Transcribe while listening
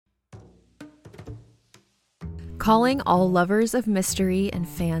Calling all lovers of mystery and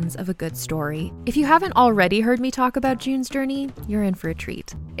fans of a good story. If you haven't already heard me talk about June's Journey, you're in for a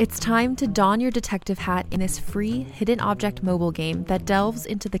treat. It's time to don your detective hat in this free hidden object mobile game that delves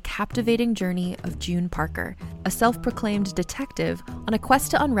into the captivating journey of June Parker, a self-proclaimed detective on a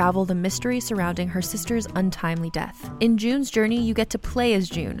quest to unravel the mystery surrounding her sister's untimely death. In June's Journey, you get to play as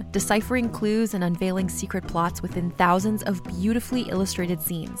June, deciphering clues and unveiling secret plots within thousands of beautifully illustrated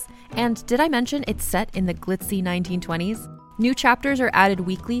scenes. And did I mention it's set in the glitzy 1920s? New chapters are added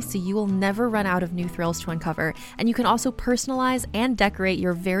weekly, so you will never run out of new thrills to uncover, and you can also personalize and decorate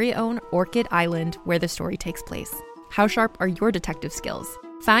your very own Orchid Island where the story takes place. How sharp are your detective skills?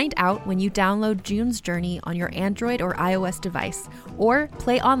 Find out when you download June's Journey on your Android or iOS device, or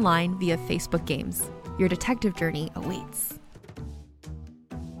play online via Facebook Games. Your detective journey awaits.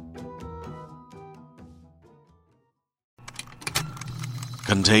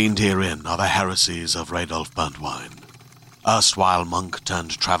 Contained herein are the heresies of Radolf Burntwine, erstwhile monk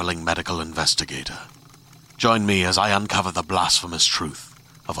turned traveling medical investigator. Join me as I uncover the blasphemous truth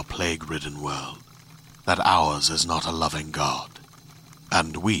of a plague-ridden world, that ours is not a loving God,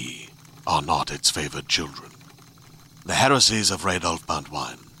 and we are not its favored children. The heresies of Radolf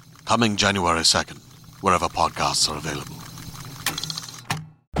Burntwine, coming January 2nd, wherever podcasts are available.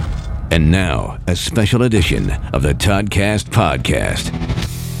 And now, a special edition of the Toddcast Podcast.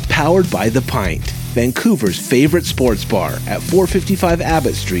 Powered by The Pint, Vancouver's favorite sports bar at 455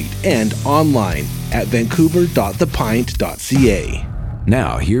 Abbott Street and online at vancouver.thepint.ca.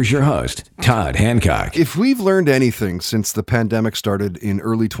 Now, here's your host, Todd Hancock. If we've learned anything since the pandemic started in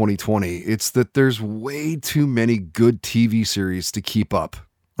early 2020, it's that there's way too many good TV series to keep up.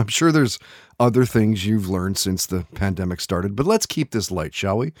 I'm sure there's other things you've learned since the pandemic started, but let's keep this light,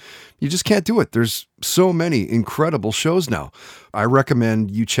 shall we? You just can't do it. There's so many incredible shows now. I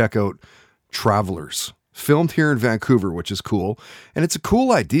recommend you check out Travelers, filmed here in Vancouver, which is cool. And it's a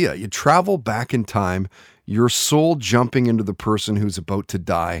cool idea. You travel back in time, your soul jumping into the person who's about to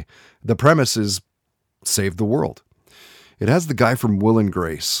die. The premise is save the world. It has the guy from Will and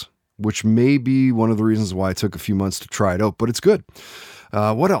Grace, which may be one of the reasons why it took a few months to try it out, but it's good.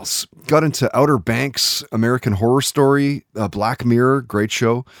 What else? Got into Outer Banks, American Horror Story, Black Mirror, great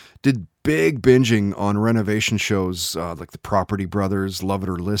show. Did big binging on renovation shows like The Property Brothers, Love It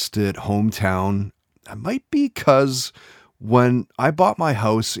or List It, Hometown. That might be because when I bought my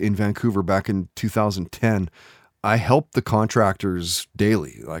house in Vancouver back in 2010, I helped the contractors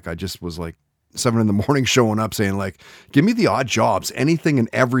daily. Like I just was like 7 a.m. showing up saying like, give me the odd jobs, anything and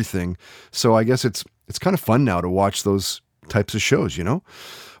everything. So I guess it's kind of fun now to watch those types of shows, you know?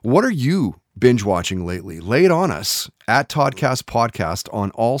 What are you binge watching lately? Lay it on us at Toddcast Podcast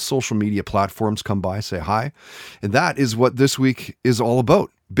on all social media platforms. Come by, say hi. And that is what this week is all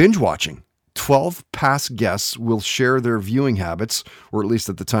about. Binge watching. 12 past guests will share their viewing habits, or at least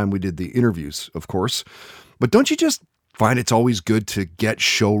at the time we did the interviews, of course. But don't you just find it's always good to get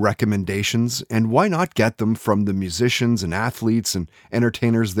show recommendations? And why not get them from the musicians and athletes and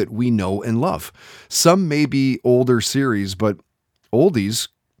entertainers that we know and love? Some may be older series, but oldies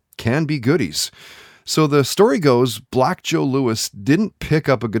can be goodies. So the story goes, Black Joe Lewis didn't pick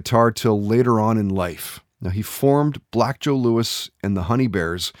up a guitar till later on in life. Now, he formed Black Joe Lewis and the Honey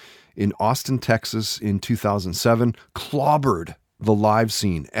Bears in Austin, Texas in 2007, clobbered the live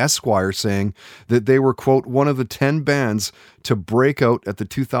scene. Esquire saying that they were, quote, one of the 10 bands to break out at the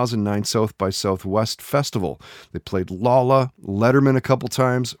 2009 South by Southwest Festival. They played Lolla, Letterman a couple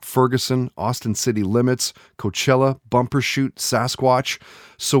times, Ferguson, Austin City Limits, Coachella, Bumbershoot, Sasquatch.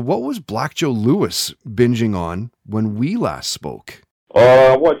 So what was Black Joe Lewis binging on when we last spoke?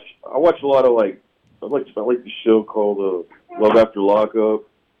 I watch a lot of I like the show called Love After Lockup,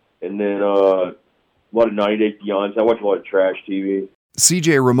 and then a lot of 90 Day Fiancé. I watch a lot of trash TV.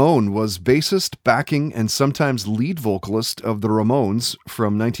 CJ Ramone was bassist, backing, and sometimes lead vocalist of the Ramones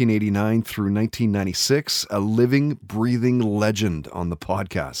from 1989 through 1996, a living, breathing legend on the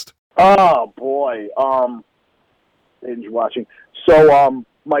podcast. Oh, boy. Binge watching. So,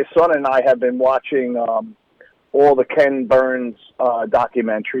 my son and I have been watching all the Ken Burns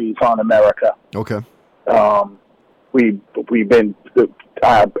documentaries on America. Okay. We've been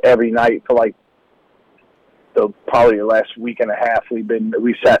every night for probably the last week and a half.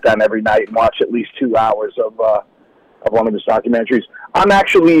 We sat down every night and watched at least 2 hours of one of his documentaries. I'm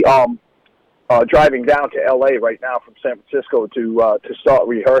actually driving down to L.A. right now from San Francisco to start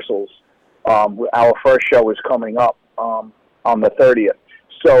rehearsals. Our first show is coming up on the 30th.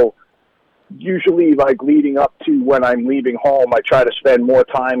 So usually, leading up to when I'm leaving home, I try to spend more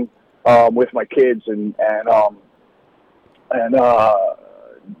time with my kids and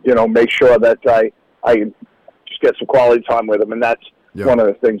make sure that I get some quality time with them, and that's one of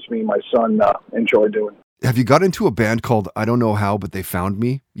the things me and my son enjoy doing. Have you got into a band called I Don't Know How, But They Found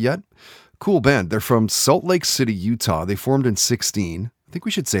Me yet? Cool band. They're from Salt Lake City, Utah. They formed in 2016. I think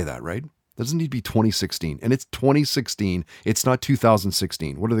we should say that, right? Doesn't need to be 2016. And it's 2016. It's not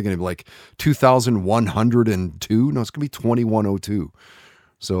 2016. What are they going to be, like 2102? No, it's going to be 2102.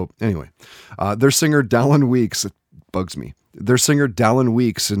 So anyway, their singer Dallin Weeks, it bugs me. Their singer Dallin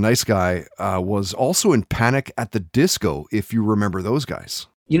Weeks, a nice guy, was also in Panic at the Disco, if you remember those guys.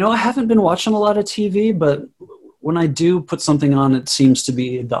 You know, I haven't been watching a lot of TV, but when I do put something on, it seems to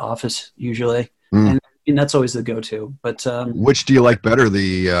be The Office usually. And that's always the go-to. But which do you like better,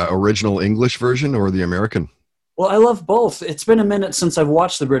 the original English version or the American? Well, I love both. It's been a minute since I've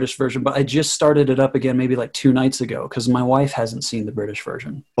watched the British version, but I just started it up again maybe like 2 nights ago because my wife hasn't seen the British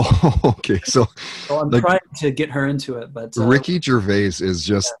version. Oh, okay. So I'm trying to get her into it. But Ricky Gervais is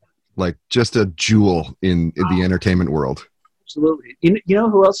just just a jewel in the entertainment world. Absolutely. You know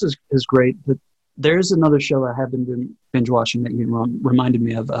who else is great? There's another show I have been binge watching that you reminded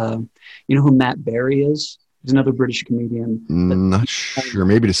me of. You know who Matt Berry is? He's another British comedian. Not sure.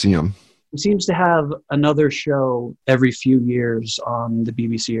 Maybe to see him. He seems to have another show every few years on the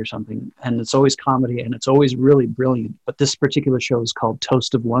BBC or something, and it's always comedy, and it's always really brilliant. But this particular show is called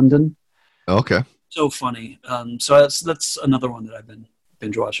Toast of London. Okay. So funny. So that's another one that I've been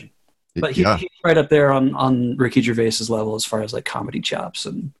binge watching. But he's right up there on Ricky Gervais's level as far as like comedy chops.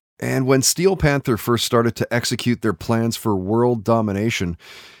 And when Steel Panther first started to execute their plans for world domination,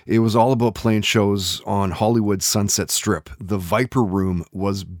 it was all about playing shows on Hollywood's Sunset Strip. The Viper Room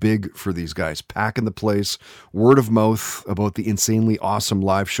was big for these guys, packing the place. Word of mouth about the insanely awesome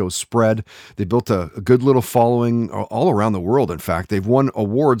live show spread. They built a good little following all around the world, in fact. They've won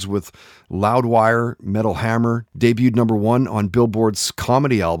awards with Loudwire, Metal Hammer, debuted #1 on Billboard's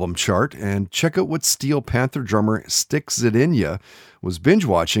comedy album chart. And check out what Steel Panther drummer Stick Zadinia was binge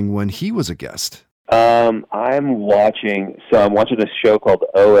watching when he was a guest. I'm watching a show called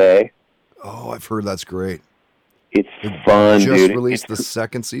OA. Oh, I've heard that's great. It's fun, dude. Just released the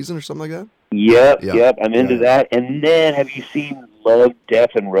second season or something like that? Yep. I'm into that. And then, have you seen Love, Death,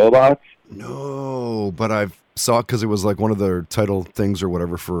 and Robots? No, but I've saw it because it was like one of their title things or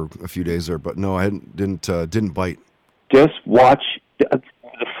whatever for a few days there. But no, I didn't bite. Just watch. The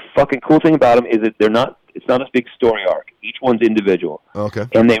fucking cool thing about them is that it's not a big story arc. Each one's individual. Okay.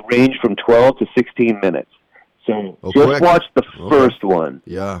 And they range from 12 to 16 minutes. So just watch the first one.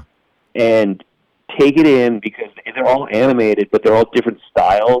 Yeah. And take it in because they're all animated, but they're all different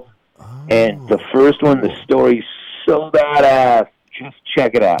styles. Oh. And the first one, the story's so badass. Just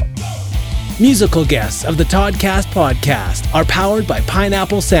check it out. Musical guests of the Toddcast podcast are powered by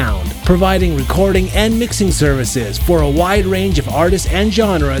Pineapple Sound, providing recording and mixing services for a wide range of artists and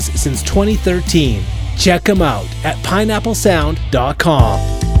genres since 2013. Check them out at pineapplesound.com.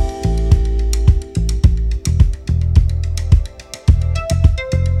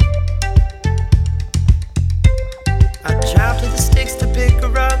 I drive to the sticks to pick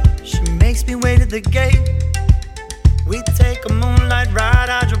her up. She makes me wait at the gate. We take a moonlight ride,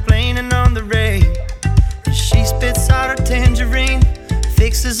 hydroplaning on the rain. And she spits out her tangerine,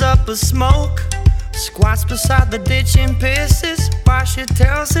 fixes up a smoke, squats beside the ditch and pisses while she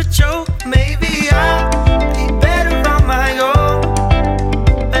tells a joke. Maybe I'll be better on my own,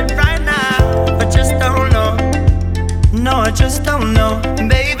 but right now I just don't know. No, I just don't know.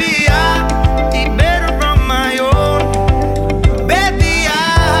 Maybe I'll be better on my own. Baby,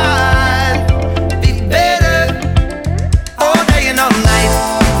 I'll be better all day and all night,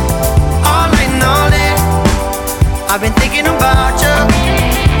 all night and all day. I've been thinking about you,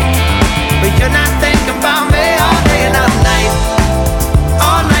 but you're not thinking about me. All day and all night,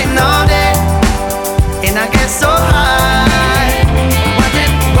 all night and all day. And I get so high,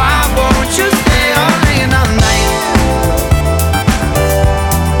 why won't you stay all day and all night?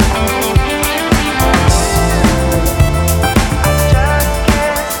 I just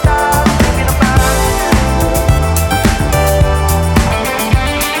can't stop thinking about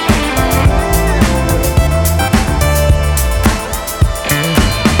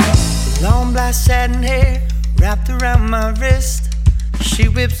you. Long black satin hair wrapped around my wrist. She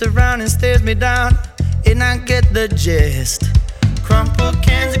whips around and stares me down, and I get the gist. Crumpled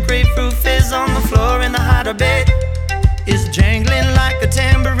cans of grapefruit fizz on the floor in the hotter bed. It's jangling like a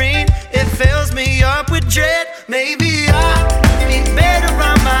tambourine. It fills me up with dread. Maybe I'll be better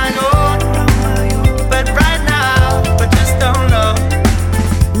on my own, but right now I just don't know.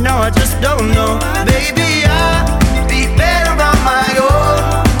 No, I just don't know. Baby, I'll be better on my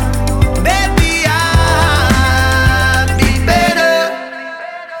own. Baby, I'll be better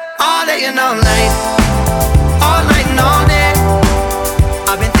all day and all night, all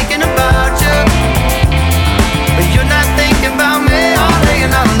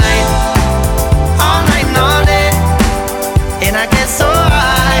so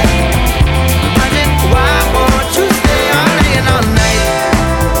high. Wondering why won't you stay all day and all night?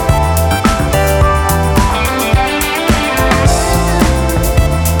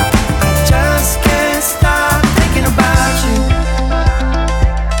 I just can't stop thinking about you.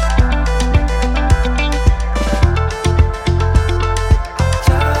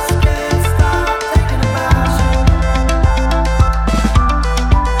 Just can't stop thinking about you.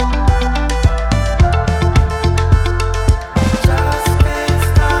 Just can't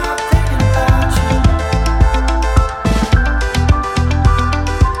stop thinking about you.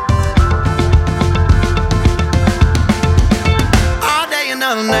 All day and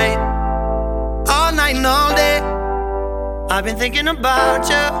all night, all night and all day. I've been thinking about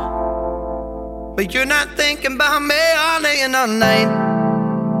you, but you're not thinking about me. All day and all night,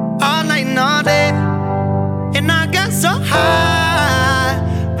 all night and all day. And I got so high,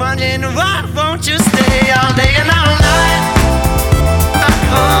 wondering why won't you stay all day and all night?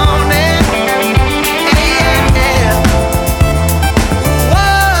 On it, yeah.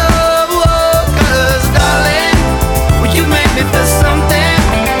 Whoa, whoa, 'cause darling, will you make me feel something?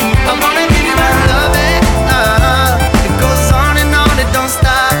 I wanna give you my loving. It goes on and on, it don't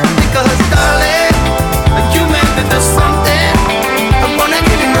stop. Because darling, you make me feel something. I wanna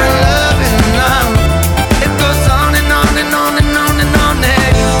give you my loving. It goes on and on and on and on and on.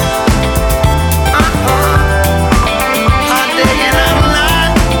 All day and all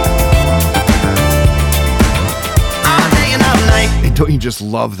night. All day and all night. And don't you just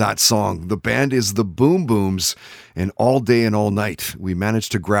love that song? The band is the Boom Booms, and All Day and All Night. We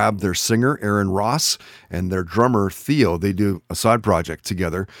managed to grab their singer, Aaron Ross, and their drummer, Theo. They do a side project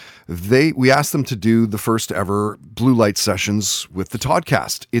together. We asked them to do the first ever Blue Light sessions with the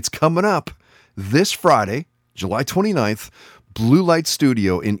Toddcast. It's coming up this Friday, July 29th, Blue Light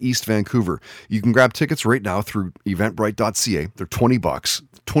Studio in East Vancouver. You can grab tickets right now through eventbrite.ca. They're $20,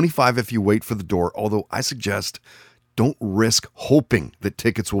 $25 if you wait for the door, although I suggest don't risk hoping that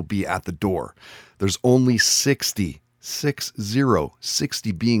tickets will be at the door. There's only 60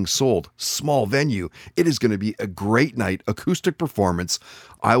 being sold. Small venue. It is going to be a great night. Acoustic performance.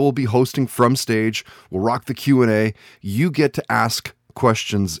 I will be hosting from stage. We'll rock the Q&A. You get to ask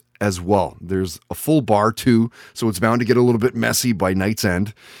questions as well. There's a full bar too, so it's bound to get a little bit messy by night's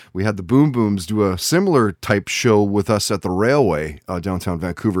end. We had the Boom Booms do a similar type show with us at the Railway, downtown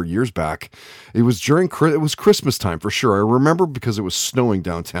Vancouver, years back. It was Christmas time for sure. I remember because it was snowing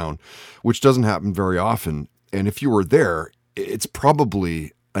downtown, which doesn't happen very often. And if you were there, it's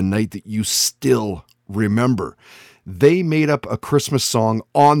probably a night that you still remember. They made up a Christmas song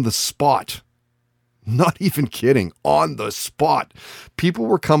on the spot. Not even kidding, on the spot. People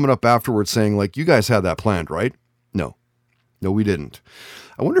were coming up afterwards saying, like, you guys had that planned, right? No, we didn't.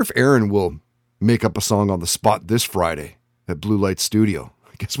 I wonder if Aaron will make up a song on the spot this Friday at Blue Light Studio.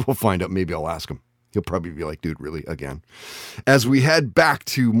 I guess we'll find out. Maybe I'll ask him. He'll probably be like, dude, really, again? As we head back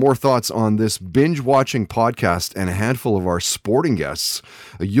to more thoughts on this binge-watching podcast and a handful of our sporting guests,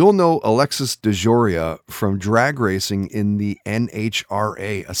 you'll know Alexis DeJoria from drag racing in the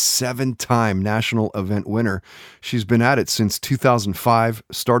NHRA, a 7-time national event winner. She's been at it since 2005,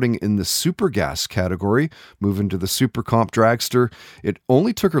 starting in the Super Gas category, moving to the Super Comp Dragster. It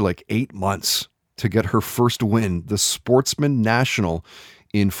only took her like 8 months to get her first win, the Sportsman National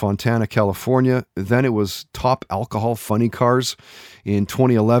in Fontana, California. Then it was Top Alcohol Funny Cars in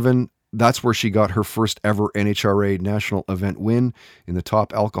 2011. That's where she got her first ever NHRA national event win in the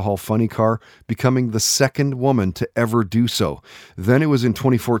Top Alcohol Funny Car, becoming the second woman to ever do so. Then it was in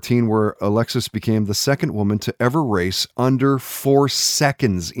 2014 where Alexis became the second woman to ever race under 4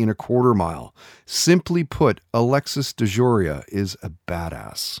 seconds in a quarter mile. Simply put, Alexis DeJoria is a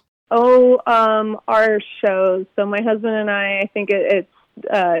badass. Our shows. So my husband and I think it's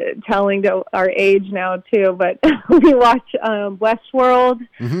telling to our age now too, but we watch Westworld.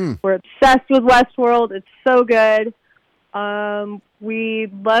 Mm-hmm. We're obsessed with Westworld. It's so good. We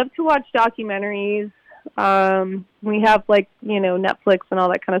love to watch documentaries. We have Netflix and all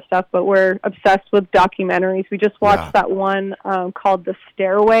that kind of stuff, but we're obsessed with documentaries. We just watched that one called The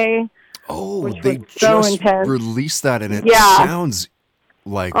Stairway. Oh, they just released that, and it sounds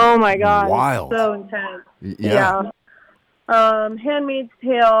like, oh my God, wild. So intense. Yeah. Handmaid's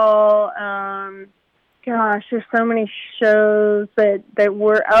Tale. Gosh, there's so many shows that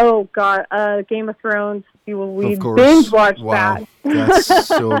were. Oh God, Game of Thrones. We binge watched that. That's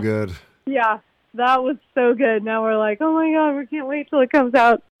so good. Yeah, that was so good. Now we're like, oh my God, we can't wait till it comes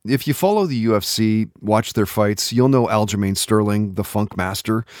out. If you follow the UFC, watch their fights, you'll know Aljamain Sterling, the Funk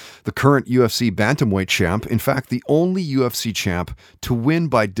Master, the current UFC bantamweight champ. In fact, the only UFC champ to win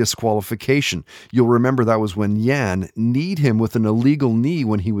by disqualification. You'll remember that was when Yan kneed him with an illegal knee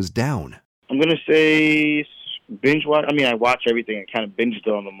when he was down. I'm going to say binge watch. I mean, I watch everything. I kind of binged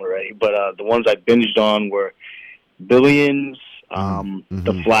on them already, but the ones I binged on were Billions,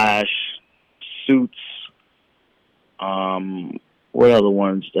 The Flash, Suits, what other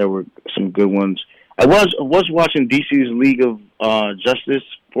ones? There were some good ones. I was watching DC's League of Justice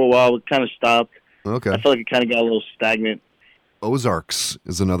for a while. It kind of stopped. Okay. I felt like it kind of got a little stagnant. Ozarks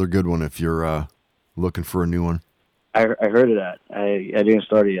is another good one if you're looking for a new one. I heard of that. I didn't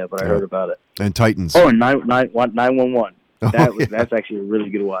start it yet, but I heard about it. And Titans. Oh, and 911. That's actually a really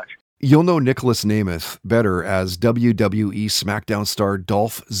good watch. You'll know Nicholas Namath better as WWE SmackDown star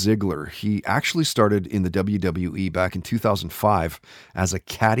Dolph Ziggler. He actually started in the WWE back in 2005 as a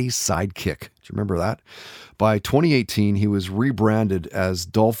caddy sidekick. Do you remember that? By 2018, he was rebranded as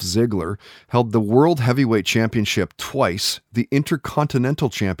Dolph Ziggler, held the World Heavyweight Championship twice, the Intercontinental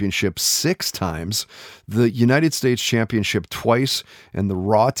Championship 6 times, the United States Championship twice, and the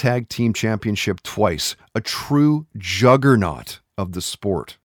Raw Tag Team Championship twice. A true juggernaut of the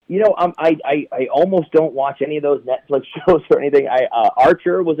sport. You know, I almost don't watch any of those Netflix shows or anything.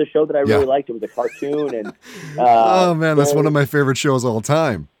 Archer was a show that I really liked. It was a cartoon, and oh man, that's one of my favorite shows of all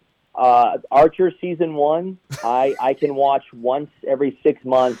time. Archer season 1, I can watch once every 6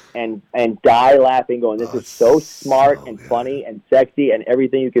 months and die laughing, going, "This is so smart and funny and sexy and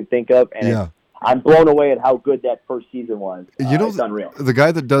everything you could think of." And I'm blown away at how good that first season was. It's unreal. The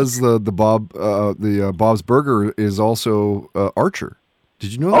guy that does the Bob's Burger is also Archer.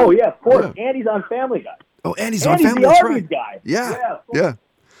 Did you know that? Oh, yeah, of course. Yeah. Andy's on Family Guy. Oh, Andy's on Family Guy. That's right. Guy. Yeah.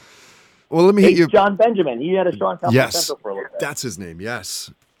 Well, let me hit you. John Benjamin. He had a show on South Central for a little bit. That's his name,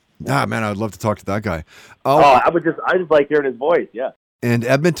 yes. Ah, man, I'd love to talk to that guy. I just like hearing his voice, yeah. And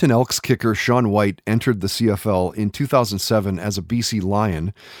Edmonton Elks kicker Sean White entered the CFL in 2007 as a BC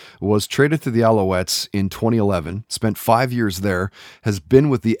Lion, was traded to the Alouettes in 2011, spent 5 years there, has been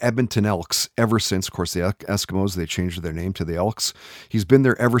with the Edmonton Elks ever since. Of course, the Eskimos, they changed their name to the Elks. He's been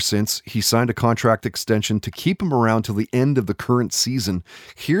there ever since. He signed a contract extension to keep him around till the end of the current season.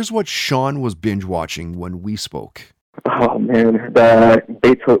 Here's what Sean was binge watching when we spoke. Oh, man, the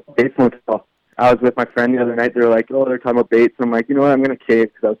Bates Motel. I was with my friend the other night. They were like, "Oh, they're talking about Bates." I'm like, "You know what? I'm going to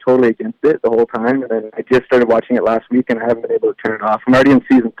cave," because I was totally against it the whole time. And then I just started watching it last week, and I haven't been able to turn it off. I'm already in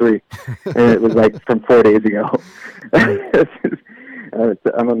season 3, and it was like from 4 days ago.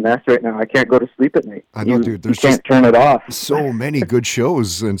 I'm a mess right now. I can't go to sleep at night. I know, dude. You can't turn it off. So many good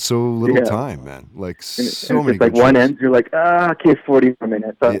shows and so little time, man. Like so many. Like one ends, you're like, okay, 40 more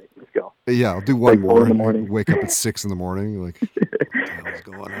minutes. Let's go. Yeah, I'll do one more. 4 in the morning. Wake up at 6 in the morning. Like, what the hell is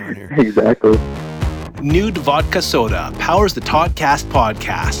going on here? Exactly. Nude Vodka Soda powers the Toddcast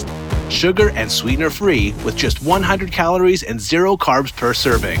podcast. Sugar and sweetener free with just 100 calories and 0 carbs per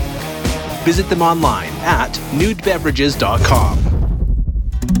serving. Visit them online at nudebeverages.com.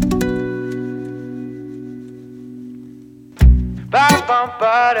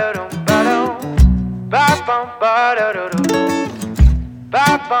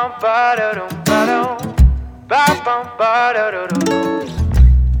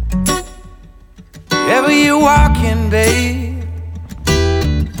 Wherever you're walking, babe,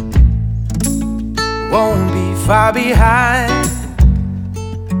 won't be far behind.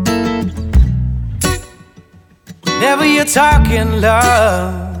 Whenever you're talking,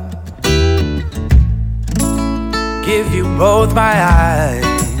 love, give you both my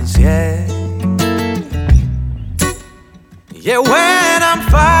eyes, yeah. Yeah, when I'm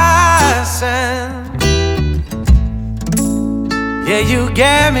fussing, yeah, you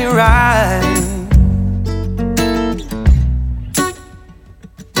get me right.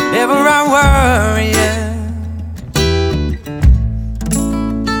 Never I'm worrying,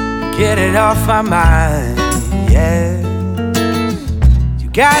 get it off my mind, yeah. You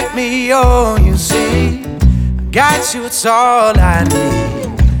got me, oh, you see, I got you, it's all I need.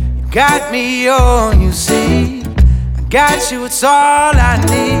 You got me, oh, you see, I got you, it's all I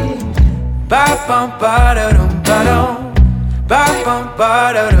need. Ba-bum-ba-da-dum-ba-dum,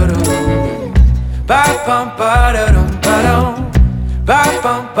 ba-bum-ba-da-dum, ba-bum-ba-da-dum-ba-dum,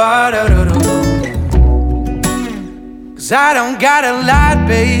 ba-bum-ba-da-dum. 'Cause I don't got a lot,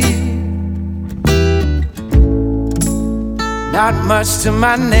 babe, not much to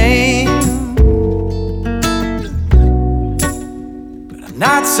my name, but I'm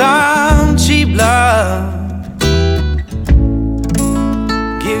not some cheap love.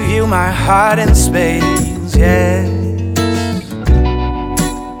 Give you my heart and space, yeah.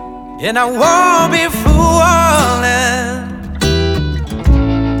 and I won't be fooling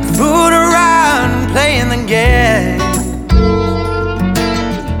around and playing the game.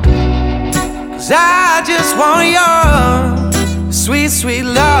 'Cause I just want your sweet, sweet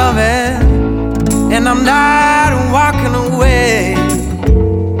loving, and I'm not walking away.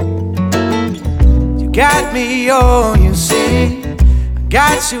 You got me, oh, you see, I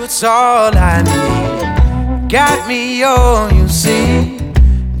got you, it's all I need. Got me, oh, you see,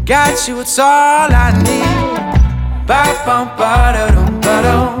 got you, it's all I need. Ba bum ba da dum ba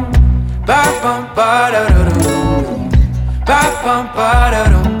dum, ba bum ba da dum, ba bum ba da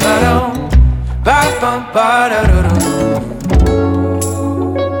dum ba dum, ba bum ba da dum.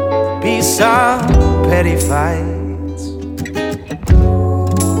 Be some petty fights,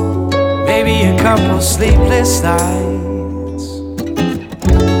 maybe a couple sleepless nights,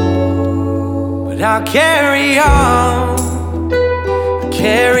 but I'll carry on,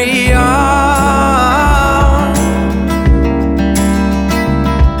 carry on.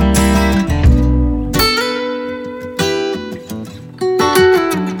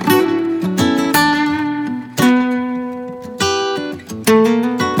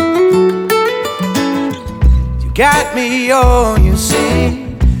 Got me, oh, you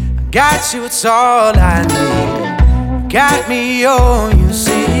see, got you, it's all I need. Got me, oh, you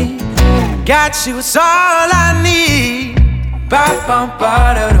see, got you, it's all I need. Ba bum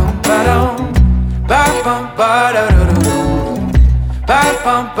ba da dum ba dum, ba bum ba da dum, ba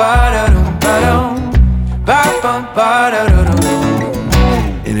bum ba da dum ba dum, ba bum ba da dum.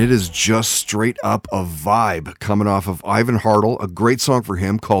 And it is just straight up a vibe coming off of Ivan Hartle, a great song for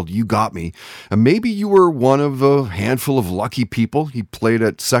him called You Got Me. And maybe you were one of a handful of lucky people. He played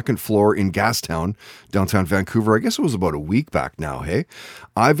at Second Floor in Gastown, downtown Vancouver. I guess it was about a week back now, hey?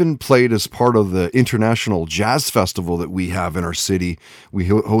 Ivan played as part of the International Jazz Festival that we have in our city. We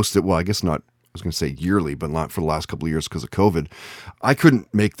host it, well, I guess not, I was going to say yearly, but not for the last couple of years because of COVID. I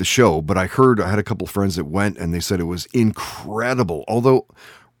couldn't make the show, but I had a couple of friends that went and they said it was incredible. Although,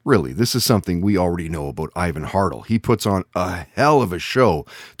 really, this is something we already know about Ivan Hartle. He puts on a hell of a show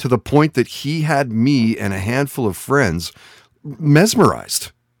to the point that he had me and a handful of friends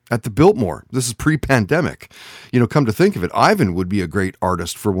mesmerized at the Biltmore. This is pre-pandemic. You know, come to think of it, Ivan would be a great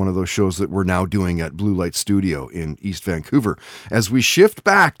artist for one of those shows that we're now doing at Blue Light Studio in East Vancouver. As we shift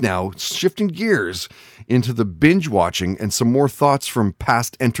back now, shifting gears into the binge watching and some more thoughts from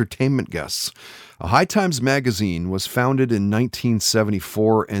past entertainment guests. High Times magazine was founded in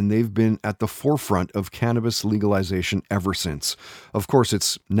 1974, and they've been at the forefront of cannabis legalization ever since. Of course,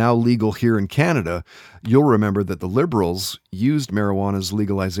 it's now legal here in Canada. You'll remember that the Liberals used marijuana's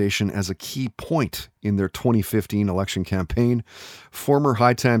legalization as a key point in their 2015 election campaign. Former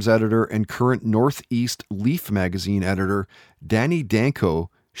High Times editor and current Northeast Leaf magazine editor Danny Danko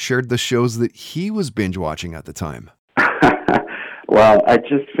shared the shows that he was binge watching at the time. Well, I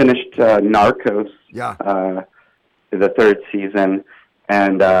just finished Narcos, the third season,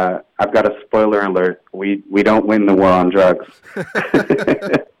 and I've got a spoiler alert. We don't win the war on drugs.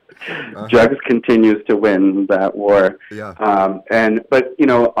 Drugs continues to win that war. But you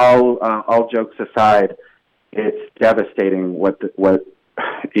know, all jokes aside, it's devastating what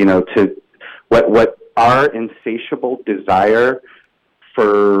our insatiable desire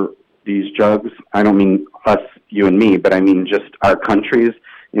for these drugs. I don't mean us, you and me, but I mean just our country's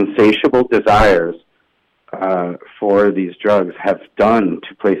insatiable desires for these drugs have done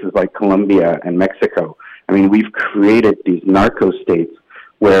to places like Colombia and Mexico. I mean, we've created these narco states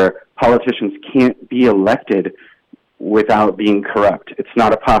where politicians can't be elected without being corrupt. It's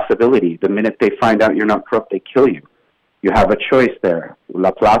not a possibility. The minute they find out you're not corrupt, they kill you. You have a choice there,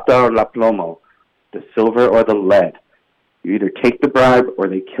 la plata or la plomo, the silver or the lead. You either take the bribe or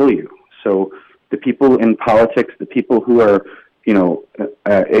they kill you. So the people in politics, the people who are,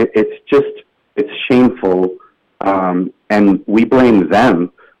 it's shameful, and we blame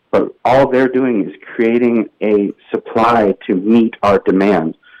them, but all they're doing is creating a supply to meet our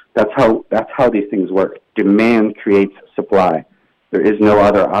demand. That's how these things work. Demand creates supply. There is no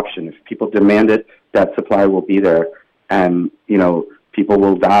other option. If people demand it, that supply will be there, and people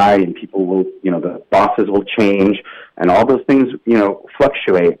will die, and people will, the bosses will change, and all those things,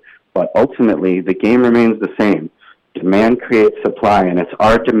 fluctuate. But ultimately, the game remains the same. Demand creates supply, and it's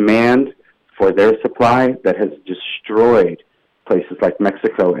our demand for their supply that has destroyed places like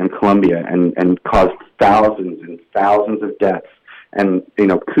Mexico and Colombia and caused thousands and thousands of deaths. And,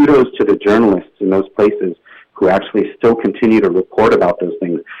 kudos to the journalists in those places who actually still continue to report about those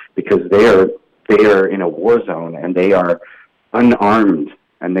things, because they are in a war zone, and they are unarmed,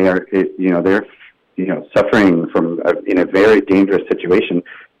 and they're suffering from in a very dangerous situation.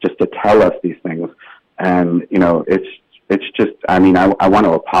 just to tell us these things. And, you know, it's just, I mean, I want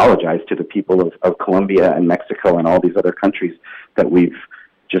to apologize to the people of Colombia and Mexico and all these other countries that we've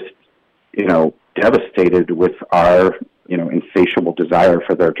just, you know, devastated with our, you know, insatiable desire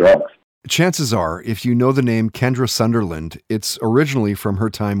for their drugs. Chances are, if you know the name Kendra Sunderland, it's originally from her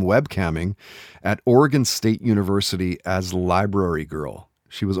time webcamming at Oregon State University as library girl.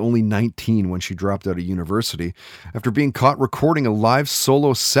 She was only 19 when she dropped out of university after being caught recording a live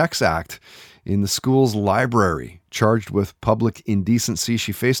solo sex act in the school's library. Charged with public indecency,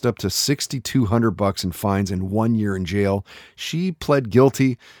 she faced up to $6,200 in fines and 1 year in jail. She pled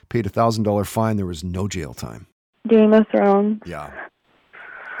guilty, paid a $1,000 fine. There was no jail time. Game of Thrones. Yeah.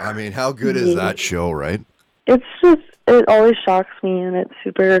 I mean, how good is that show, right? It's just, it always shocks me, and it's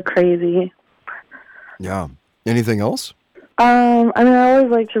super crazy. Yeah. Anything else? I mean, I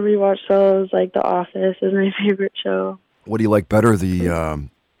always like to rewatch shows, like The Office is my favorite show. What do you like better, the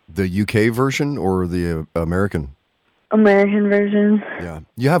UK version or the American? American version. Yeah.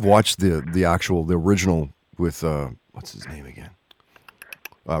 You have watched the original with, what's his name again?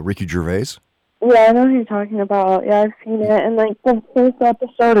 Ricky Gervais? Yeah, I know who you're talking about. Yeah, I've seen it. And, like, the first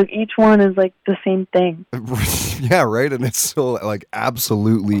episode of each one is, like, the same thing. Yeah, right? And it's so, like,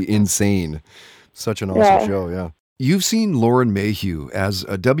 absolutely insane. Such an awesome show, yeah. You've seen Lauren Mayhew as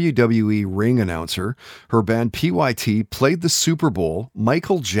a WWE ring announcer. Her band PYT played the Super Bowl.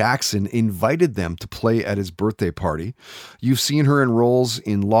 Michael Jackson invited them to play at his birthday party. You've seen her in roles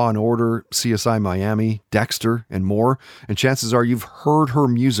in Law & Order, CSI Miami, Dexter, and more. And chances are you've heard her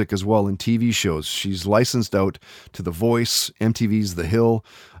music as well in TV shows. She's licensed out to The Voice, MTV's The Hill,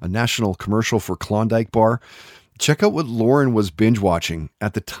 a national commercial for Klondike Bar. Check out what Lauren was binge watching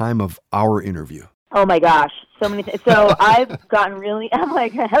at the time of our interview. Oh my gosh, so many things. So I've gotten really, I'm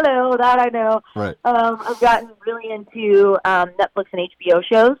like, hello, that I know. Right. I've gotten really into Netflix and HBO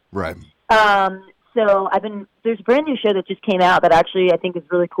shows. Right. So there's a brand new show that just came out that actually I think is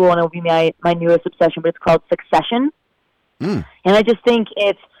really cool, and it'll be my newest obsession, but it's called Succession. And I just think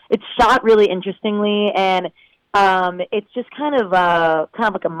it's shot really interestingly, and it's just kind of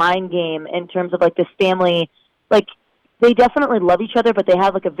like a mind game in terms of like this family, like, they definitely love each other, but they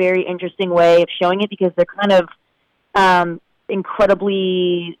have like a very interesting way of showing it because they're kind of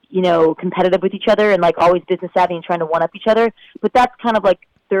incredibly, you know, competitive with each other and like always business savvy and trying to one up each other. But that's kind of like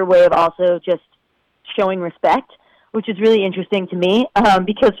their way of also just showing respect, which is really interesting to me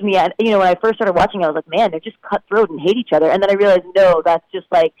because for me, you know, when I first started watching, I was like, man, they're just cutthroat and hate each other. And then I realized, no, that's just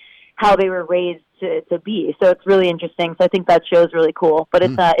like how they were raised to be. So it's really interesting. So I think that show is really cool. But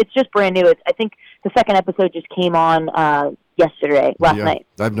it's just brand new. I think the second episode just came on last night.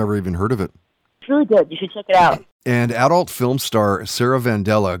 I've never even heard of it. It's really good. You should check it out. And adult film star Sarah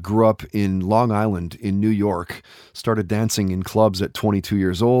Vandella grew up in Long Island in New York, started dancing in clubs at 22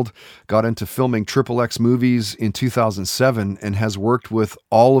 years old, got into filming XXX movies in 2007, and has worked with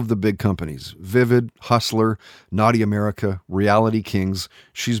all of the big companies, Vivid, Hustler, Naughty America, Reality Kings.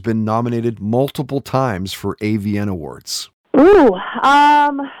 She's been nominated multiple times for AVN Awards. Ooh,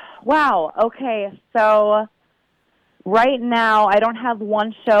 wow. Okay, so right now I don't have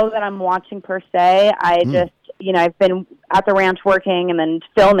one show that I'm watching per se. I just, you know, I've been at the ranch working and then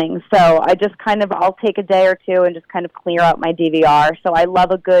filming, so I just I'll take a day or two and just kind of clear out my DVR. So I love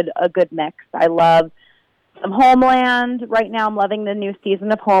a good mix. I love some Homeland. Right now I'm loving the new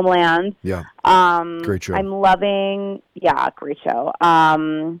season of Homeland. Yeah. Great show. I'm loving, great show.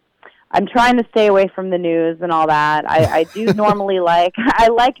 I'm trying to stay away from the news and all that. I do normally I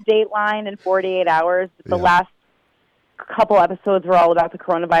like Dateline and 48 Hours. The last couple episodes were all about the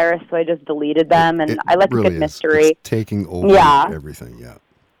coronavirus, so I just deleted them, and I like really a good mystery. It's taking over everything,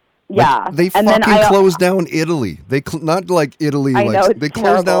 Yeah. They fucking closed down Italy. They not like Italy, I know, they it's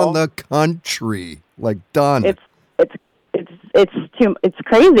closed down terrible. the country. Like, done. It's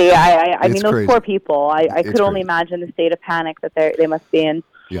crazy. I mean, those crazy. poor people. I could only crazy. imagine the state of panic that they must be in.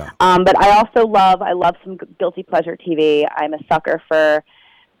 Yeah. But I also love some guilty pleasure TV. I'm a sucker for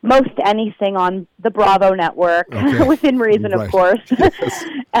most anything on the Bravo network, within reason, of course. Yes.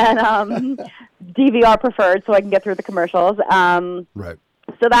 And DVR preferred, so I can get through the commercials. Right.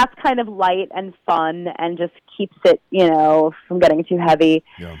 So that's kind of light and fun and just keeps it, you know, from getting too heavy.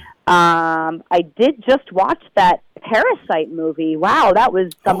 Yeah. I did just watch that Parasite movie. Wow, that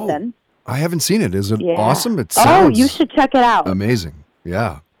was something. I haven't seen it. Is it awesome? It Oh, sounds you should check it out. amazing.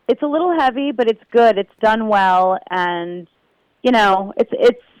 Yeah. It's a little heavy, but it's good. It's done well, and you know,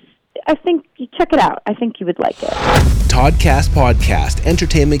 it's. I think you check it out. I think you would like it. Toddcast Podcast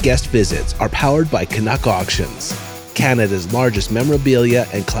entertainment guest visits are powered by Canuck Auctions, Canada's largest memorabilia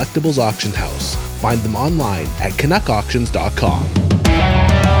and collectibles auction house. Find them online at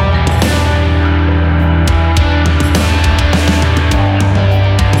canuckauctions.com.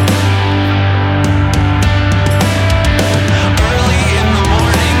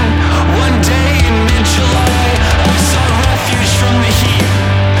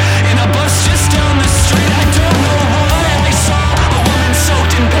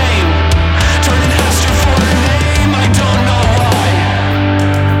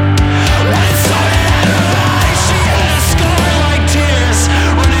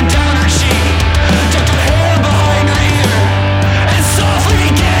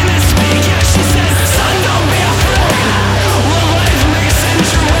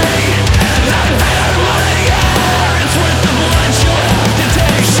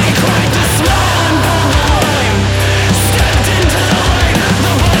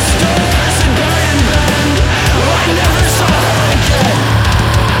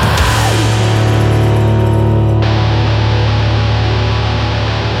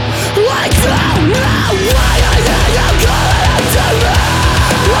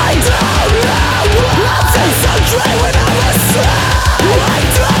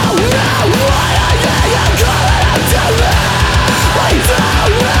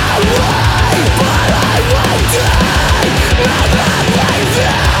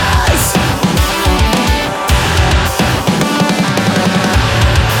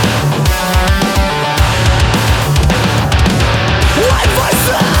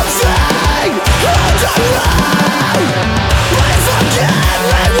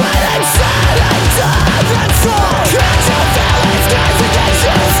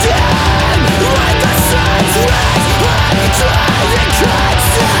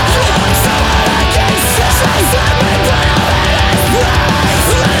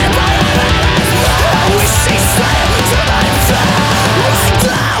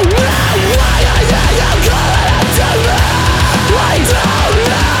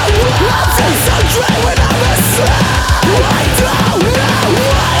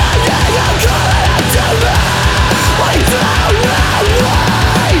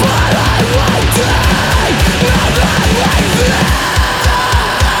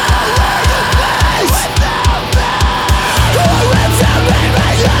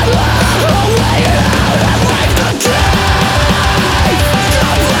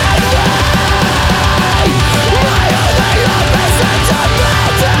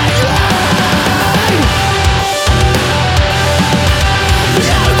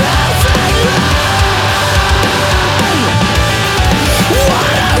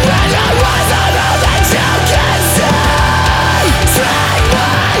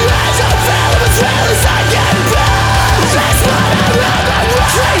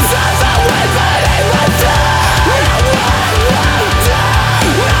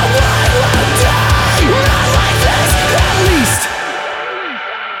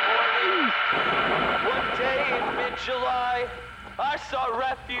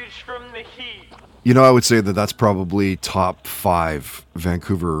 You know, I would say that that's probably top 5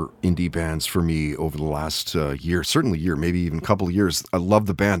 Vancouver indie bands for me over the last year, certainly year, maybe even a couple of years. I love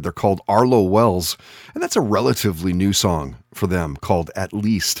the band. They're called Arlo Wells, and that's a relatively new song for them called At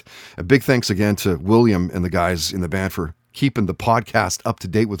Least. A big thanks again to William and the guys in the band for keeping the podcast up to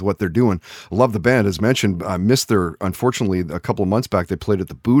date with what they're doing. I love the band. As mentioned, I missed their, unfortunately, a couple of months back, they played at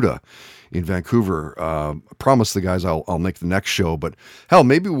the Buddha in Vancouver. I promised the guys I'll make the next show, but hell,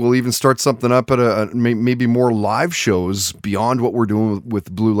 maybe we'll even start something up at maybe more live shows beyond what we're doing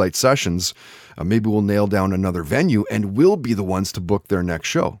with Blue Light Sessions. Maybe we'll nail down another venue and we'll be the ones to book their next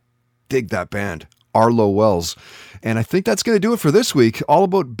show. Dig that band, Arlo Wells. And I think that's going to do it for this week, all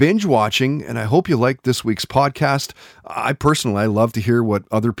about binge watching. And I hope you liked this week's podcast. I personally love to hear what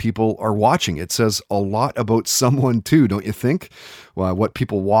other people are watching. It says a lot about someone too, don't you think? Well, what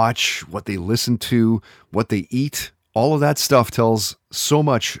people watch, what they listen to, what they eat, all of that stuff tells so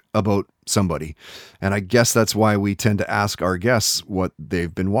much about somebody. And I guess that's why we tend to ask our guests what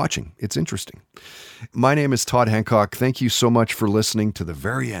they've been watching. It's interesting. My name is Todd Hancock. Thank you so much for listening to the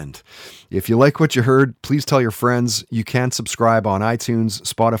very end. If you like what you heard, please tell your friends. You can subscribe on iTunes,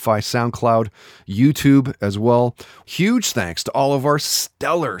 Spotify, SoundCloud, YouTube as well. Huge thanks to all of our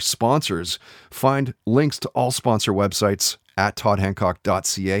stellar sponsors. Find links to all sponsor websites at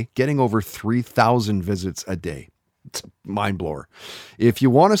toddhancock.ca, getting over 3,000 visits a day. It's a mind blower. If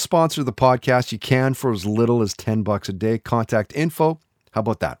you want to sponsor the podcast, you can for as little as $10 a day. Contact info. How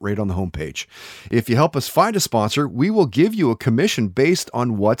about that? Right on the homepage. If you help us find a sponsor, we will give you a commission based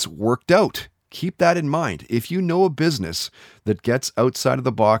on what's worked out. Keep that in mind. If you know a business that gets outside of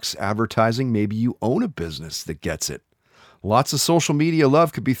the box advertising, maybe you own a business that gets it. Lots of social media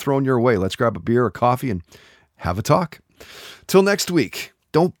love could be thrown your way. Let's grab a beer or coffee and have a talk. Till next week,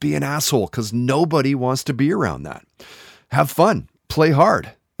 don't be an asshole because nobody wants to be around that. Have fun, play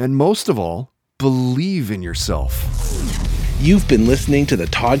hard, and most of all, believe in yourself. You've been listening to the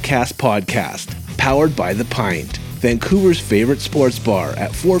Toddcast Podcast, powered by The Pint, Vancouver's favorite sports bar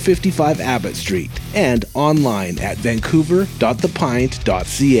at 455 Abbott Street, and online at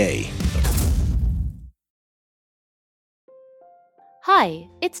vancouver.thepint.ca. Hi,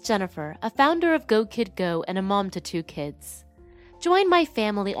 it's Jennifer, a founder of Go Kid Go and a mom to 2 kids. Join my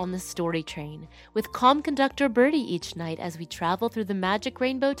family on the story train with calm conductor Birdie each night as we travel through the magic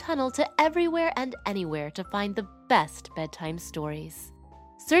rainbow tunnel to everywhere and anywhere to find the best bedtime stories.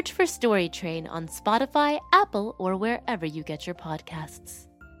 Search for Story Train on Spotify, Apple, or wherever you get your podcasts.